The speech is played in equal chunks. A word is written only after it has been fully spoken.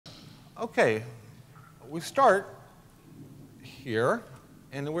Okay, we start here,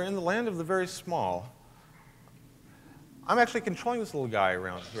 and we're in the land of the very small. I'm actually controlling this little guy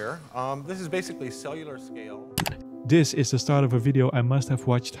around here. This is basically cellular scale. This is the start of a video I must have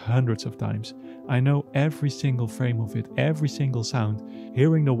watched hundreds of times. I know every single frame of it, every single sound.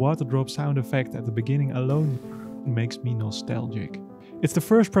 Hearing the water drop sound effect at the beginning alone makes me nostalgic. It's the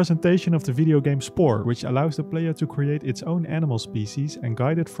first presentation of the video game Spore, which allows the player to create its own animal species and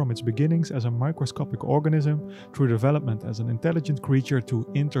guide it from its beginnings as a microscopic organism through development as an intelligent creature to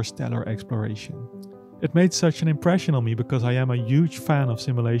interstellar exploration. It made such an impression on me because I am a huge fan of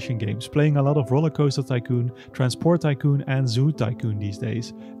simulation games, playing a lot of Roller Coaster Tycoon, Transport Tycoon and Zoo Tycoon these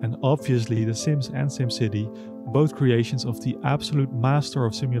days, and obviously The Sims and SimCity, both creations of the absolute master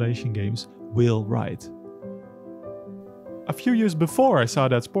of simulation games, Will Wright. A few years before I saw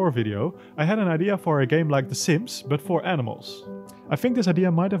that Spore video, I had an idea for a game like The Sims, but for animals. I think this idea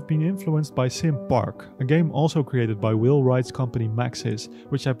might have been influenced by Sim Park, a game also created by Will Wright's company Maxis,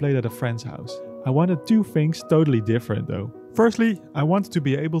 which I played at a friend's house. I wanted two things totally different though. Firstly, I wanted to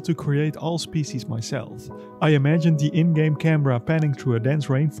be able to create all species myself. I imagined the in-game camera panning through a dense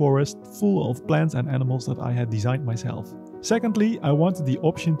rainforest full of plants and animals that I had designed myself. Secondly, I wanted the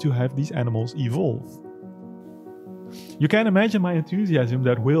option to have these animals evolve. You can imagine my enthusiasm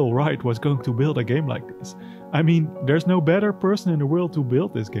that Will Wright was going to build a game like this. I mean, there's no better person in the world to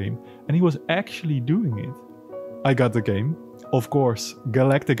build this game, and he was actually doing it. I got the game, of course,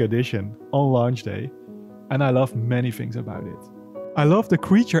 Galactic Edition, on launch day, and I love many things about it. I love the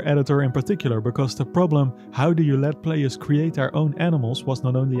creature editor in particular because the problem, how do you let players create their own animals, was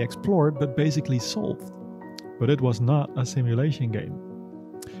not only explored but basically solved. But it was not a simulation game.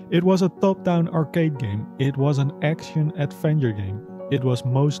 It was a top-down arcade game, it was an action-adventure game, it was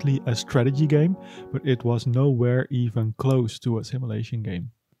mostly a strategy game, but it was nowhere even close to a simulation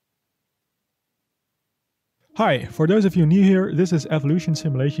game. Hi, for those of you new here, this is evolution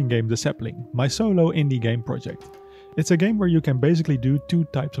simulation game The Sapling, my solo indie game project. It's a game where you can basically do two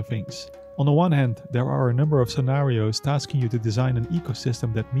types of things. On the one hand, there are a number of scenarios tasking you to design an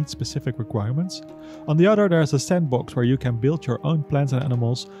ecosystem that meets specific requirements. On the other, there's a sandbox where you can build your own plants and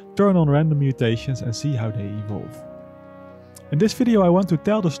animals, turn on random mutations and see how they evolve. In this video I want to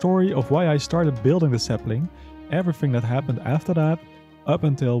tell the story of why I started building the sapling, everything that happened after that, up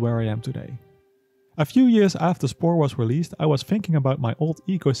until where I am today. A few years after Spore was released, I was thinking about my old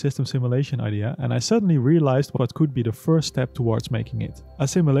ecosystem simulation idea and I suddenly realized what could be the first step towards making it. A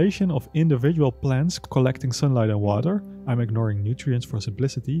simulation of individual plants collecting sunlight and water, I'm ignoring nutrients for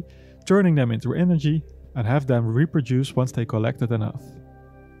simplicity, turning them into energy and have them reproduce once they collected enough.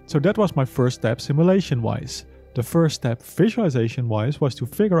 So that was my first step simulation-wise. The first step visualization-wise was to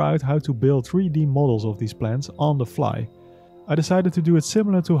figure out how to build 3D models of these plants on the fly. I decided to do it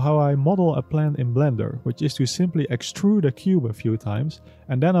similar to how I model a plant in Blender, which is to simply extrude a cube a few times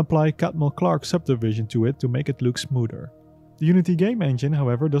and then apply Catmull-Clark subdivision to it to make it look smoother. The Unity game engine,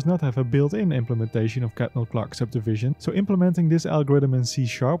 however, does not have a built-in implementation of Catmull-Clark subdivision, so implementing this algorithm in C#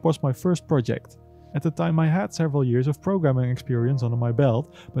 was my first project. At the time I had several years of programming experience under my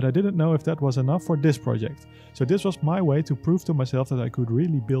belt, but I didn't know if that was enough for this project, so this was my way to prove to myself that I could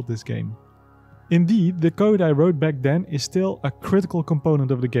really build this game. Indeed, the code I wrote back then is still a critical component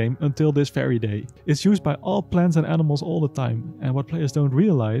of the game until this very day. It's used by all plants and animals all the time, and what players don't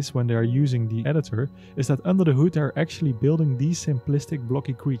realize when they are using the editor is that under the hood they are actually building these simplistic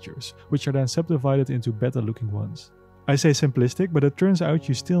blocky creatures, which are then subdivided into better looking ones. I say simplistic, but it turns out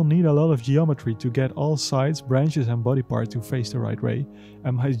you still need a lot of geometry to get all sides, branches and body parts to face the right way,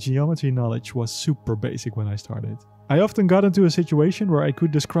 and my geometry knowledge was super basic when I started. I often got into a situation where I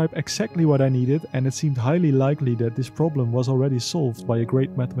could describe exactly what I needed, and it seemed highly likely that this problem was already solved by a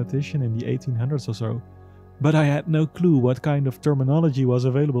great mathematician in the 1800s or so. But I had no clue what kind of terminology was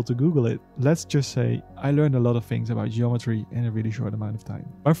available to Google it. Let's just say, I learned a lot of things about geometry in a really short amount of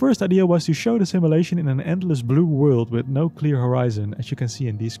time. My first idea was to show the simulation in an endless blue world with no clear horizon, as you can see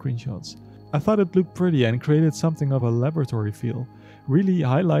in these screenshots. I thought it looked pretty and created something of a laboratory feel, really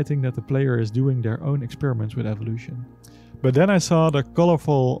highlighting that the player is doing their own experiments with evolution. But then I saw the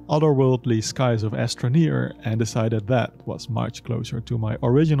colorful, otherworldly skies of Astroneer and decided that was much closer to my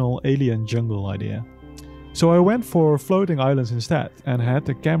original alien jungle idea. So I went for floating islands instead and had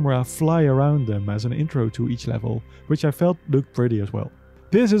the camera fly around them as an intro to each level, which I felt looked pretty as well.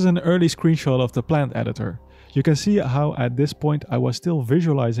 This is an early screenshot of the plant editor. You can see how at this point I was still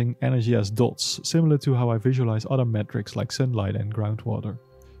visualizing energy as dots, similar to how I visualize other metrics like sunlight and groundwater.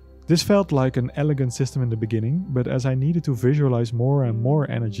 This felt like an elegant system in the beginning, but as I needed to visualize more and more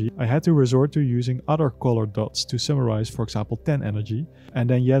energy, I had to resort to using other color dots to summarize, for example, 10 energy, and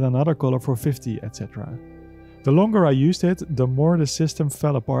then yet another color for 50, etc. The longer I used it, the more the system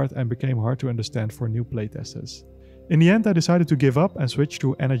fell apart and became hard to understand for new playtesters. In the end, I decided to give up and switch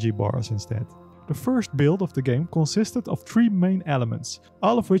to energy bars instead. The first build of the game consisted of 3 main elements,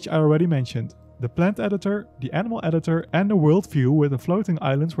 all of which I already mentioned. The plant editor, the animal editor, and the world view with the floating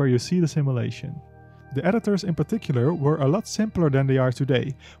islands where you see the simulation. The editors in particular were a lot simpler than they are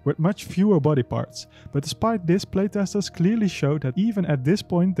today, with much fewer body parts, but despite this, playtesters clearly showed that even at this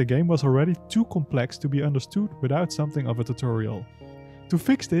point the game was already too complex to be understood without something of a tutorial. To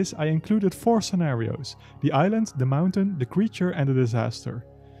fix this, I included 4 scenarios: the island, the mountain, the creature and the disaster.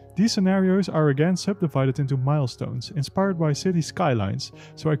 These scenarios are again subdivided into milestones, inspired by city skylines,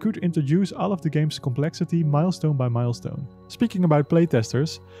 so I could introduce all of the game's complexity milestone by milestone. Speaking about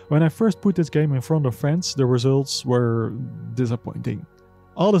playtesters, when I first put this game in front of friends, the results were disappointing.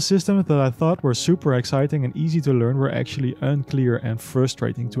 All the systems that I thought were super exciting and easy to learn were actually unclear and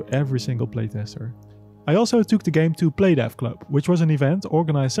frustrating to every single playtester. I also took the game to PlayDev Club, which was an event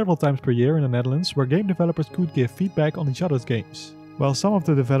organized several times per year in the Netherlands where game developers could give feedback on each other's games. While some of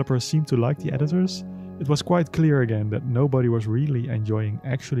the developers seemed to like the editors, it was quite clear again that nobody was really enjoying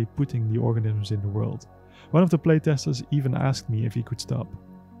actually putting the organisms in the world. One of the playtesters even asked me if he could stop.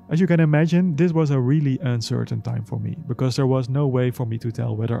 As you can imagine, this was a really uncertain time for me, because there was no way for me to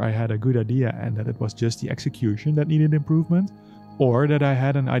tell whether I had a good idea and that it was just the execution that needed improvement, or that I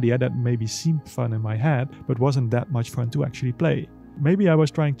had an idea that maybe seemed fun in my head but wasn't that much fun to actually play. Maybe I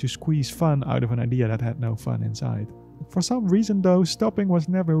was trying to squeeze fun out of an idea that had no fun inside. For some reason though, stopping was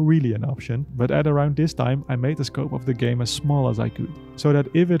never really an option, but at around this time I made the scope of the game as small as I could, so that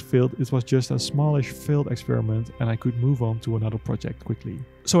if it failed it was just a smallish failed experiment and I could move on to another project quickly.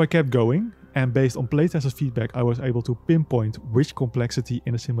 So I kept going, and based on playtesters' feedback I was able to pinpoint which complexity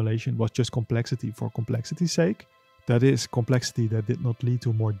in a simulation was just complexity for complexity's sake, that is, complexity that did not lead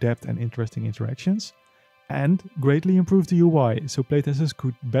to more depth and interesting interactions, and greatly improved the UI so playtesters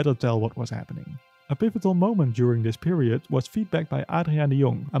could better tell what was happening. A pivotal moment during this period was feedback by Adriaan de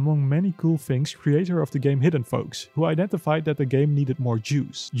Jong, among many cool things, creator of the game Hidden Folks, who identified that the game needed more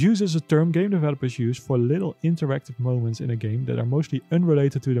juice. Juice is a term game developers use for little interactive moments in a game that are mostly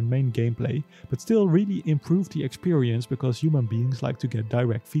unrelated to the main gameplay, but still really improve the experience because human beings like to get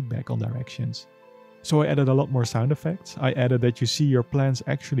direct feedback on their actions. So I added a lot more sound effects, I added that you see your plants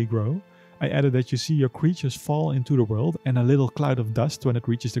actually grow, I added that you see your creatures fall into the world and a little cloud of dust when it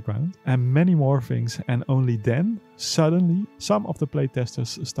reaches the ground, and many more things, and only then, suddenly, some of the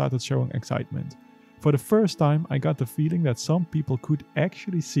playtesters started showing excitement. For the first time I got the feeling that some people could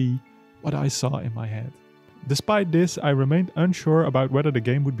actually see what I saw in my head. Despite this, I remained unsure about whether the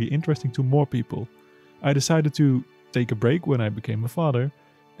game would be interesting to more people. I decided to take a break when I became a father,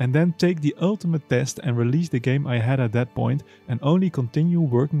 and then take the ultimate test and release the game I had at that point and only continue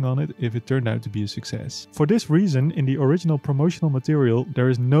working on it if it turned out to be a success. For this reason, in the original promotional material there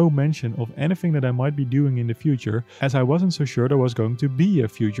is no mention of anything that I might be doing in the future, as I wasn't so sure there was going to be a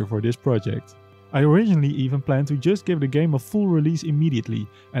future for this project. I originally even planned to just give the game a full release immediately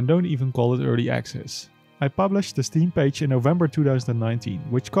and don't even call it early access. I published the Steam page in November 2019,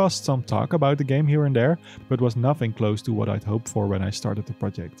 which caused some talk about the game here and there, but was nothing close to what I'd hoped for when I started the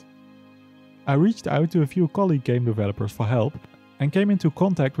project. I reached out to a few colleague game developers for help and came into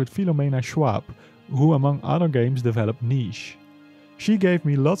contact with Philomena Schwab, who among other games developed Niche. She gave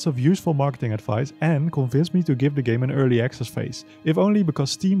me lots of useful marketing advice and convinced me to give the game an early access phase, if only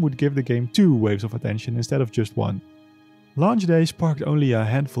because Steam would give the game 2 waves of attention instead of just 1. Launch day sparked only a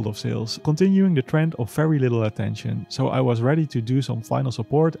handful of sales, continuing the trend of very little attention, so I was ready to do some final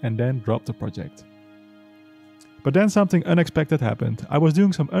support and then drop the project. But then something unexpected happened. I was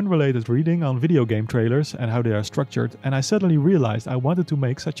doing some unrelated reading on video game trailers and how they are structured, and I suddenly realized I wanted to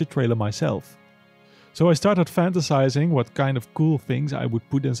make such a trailer myself. So I started fantasizing what kind of cool things I would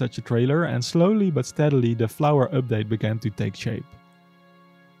put in such a trailer, and slowly but steadily the flower update began to take shape.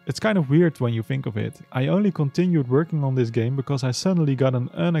 It's kind of weird when you think of it. I only continued working on this game because I suddenly got an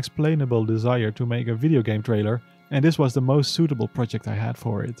unexplainable desire to make a video game trailer, and this was the most suitable project I had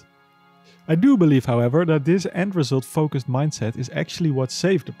for it. I do believe, however, that this end result focused mindset is actually what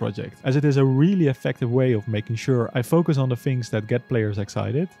saved the project, as it is a really effective way of making sure I focus on the things that get players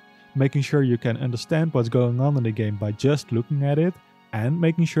excited, making sure you can understand what's going on in the game by just looking at it, and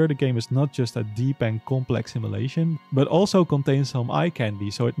making sure the game is not just a deep and complex simulation, but also contains some eye candy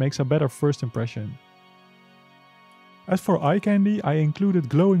so it makes a better first impression. As for eye candy, I included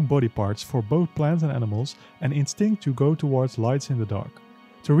glowing body parts for both plants and animals and instinct to go towards lights in the dark.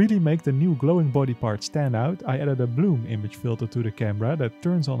 To really make the new glowing body part stand out, I added a bloom image filter to the camera that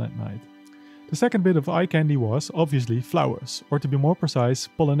turns on at night. The second bit of eye candy was, obviously, flowers, or to be more precise,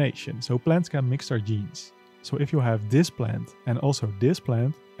 pollination, so plants can mix their genes. So if you have this plant and also this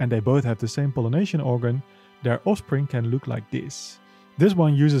plant, and they both have the same pollination organ, their offspring can look like this. This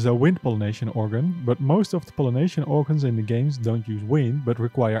one uses a wind pollination organ, but most of the pollination organs in the games don't use wind, but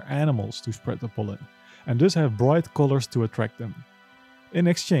require animals to spread the pollen, and thus have bright colors to attract them. In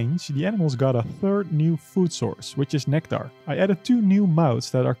exchange, the animals got a third new food source, which is nectar. I added 2 new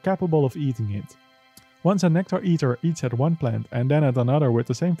mouths that are capable of eating it. Once a nectar eater eats at one plant and then at another with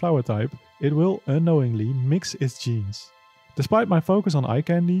the same flower type, it will unknowingly mix its genes. Despite my focus on eye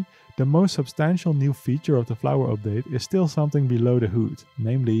candy, the most substantial new feature of the flower update is still something below the hood,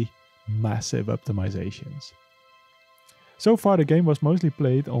 namely massive optimizations. So far the game was mostly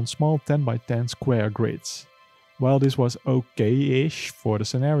played on small 10x10 square grids. While this was okay-ish for the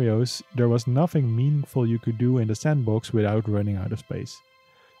scenarios, there was nothing meaningful you could do in the sandbox without running out of space.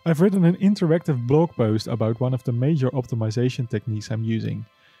 I've written an interactive blog post about one of the major optimization techniques I'm using.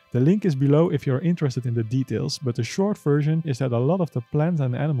 The link is below if you're interested in the details, but the short version is that a lot of the plants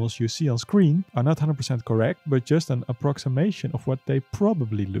and animals you see on screen are not 100% correct, but just an approximation of what they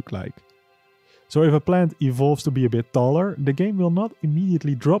probably look like. So if a plant evolves to be a bit taller, the game will not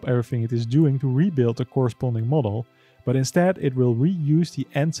immediately drop everything it is doing to rebuild the corresponding model, but instead it will reuse the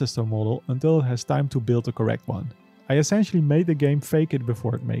ancestor model until it has time to build the correct one. I essentially made the game fake it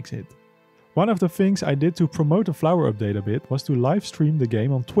before it makes it. One of the things I did to promote the flower update a bit was to live stream the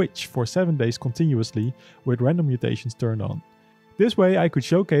game on Twitch for 7 days continuously with random mutations turned on. This way I could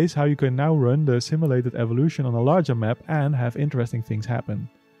showcase how you can now run the simulated evolution on a larger map and have interesting things happen.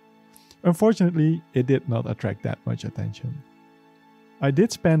 Unfortunately, it did not attract that much attention. I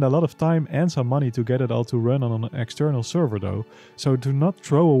did spend a lot of time and some money to get it all to run on an external server though, so to not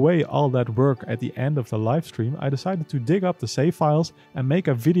throw away all that work at the end of the livestream, I decided to dig up the save files and make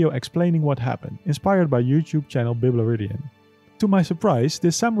a video explaining what happened, inspired by YouTube channel Biblaridian. To my surprise,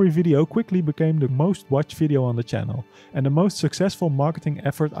 this summary video quickly became the most watched video on the channel, and the most successful marketing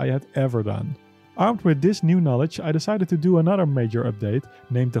effort I had ever done. Armed with this new knowledge, I decided to do another major update,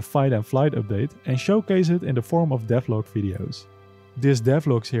 named the Fight and Flight update, and showcase it in the form of devlog videos. This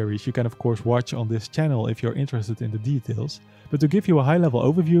devlog series you can of course watch on this channel if you're interested in the details, but to give you a high-level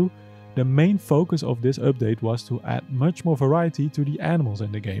overview, the main focus of this update was to add much more variety to the animals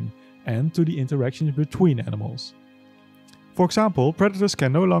in the game, and to the interactions between animals. For example, predators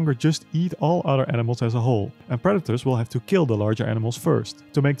can no longer just eat all other animals as a whole, and predators will have to kill the larger animals first.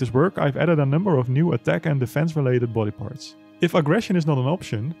 To make this work, I've added a number of new attack and defense related body parts. If aggression is not an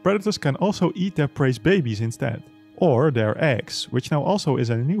option, predators can also eat their prey's babies instead. Or their eggs, which now also is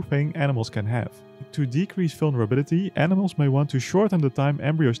a new thing animals can have. To decrease vulnerability, animals may want to shorten the time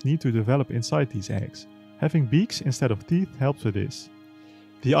embryos need to develop inside these eggs. Having beaks instead of teeth helps with this.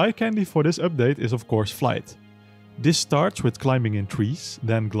 The eye candy for this update is of course flight. This starts with climbing in trees,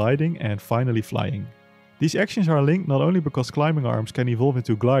 then gliding and finally flying. These actions are linked not only because climbing arms can evolve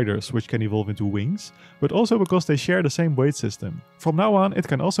into gliders, which can evolve into wings, but also because they share the same weight system. From now on, it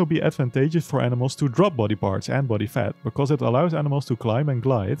can also be advantageous for animals to drop body parts and body fat, because it allows animals to climb and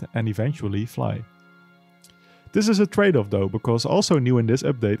glide and eventually fly. This is a trade-off though, because also new in this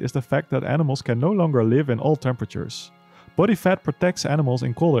update is the fact that animals can no longer live in all temperatures. Body fat protects animals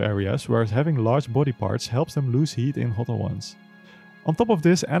in colder areas, whereas having large body parts helps them lose heat in hotter ones. On top of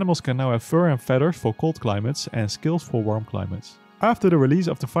this, animals can now have fur and feathers for cold climates and scales for warm climates. After the release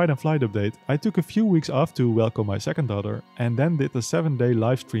of the Fight and Flight update, I took a few weeks off to welcome my second daughter, and then did the 7-day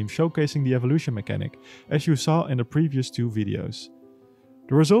livestream showcasing the evolution mechanic, as you saw in the previous 2 videos.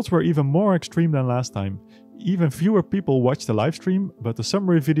 The results were even more extreme than last time. Even fewer people watched the livestream, but the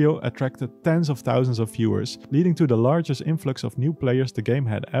summary video attracted tens of thousands of viewers, leading to the largest influx of new players the game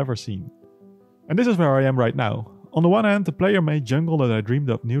had ever seen. And this is where I am right now. On the one hand, the player-made jungle that I dreamed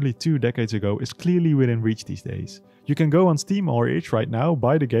up nearly 2 decades ago is clearly within reach these days. You can go on Steam or itch right now,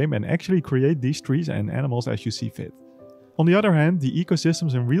 buy the game and actually create these trees and animals as you see fit. On the other hand, the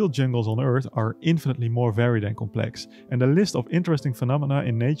ecosystems in real jungles on Earth are infinitely more varied and complex, and the list of interesting phenomena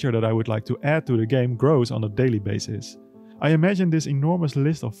in nature that I would like to add to the game grows on a daily basis. I imagine this enormous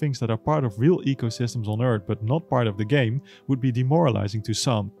list of things that are part of real ecosystems on Earth but not part of the game would be demoralizing to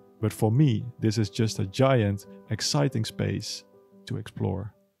some, but for me, this is just a giant, exciting space to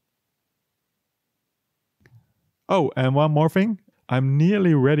explore. Oh, and one more thing. I'm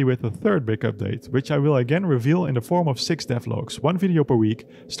nearly ready with the third big update, which I will again reveal in the form of 6 devlogs, 1 video per week,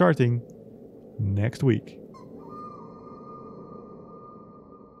 starting next week.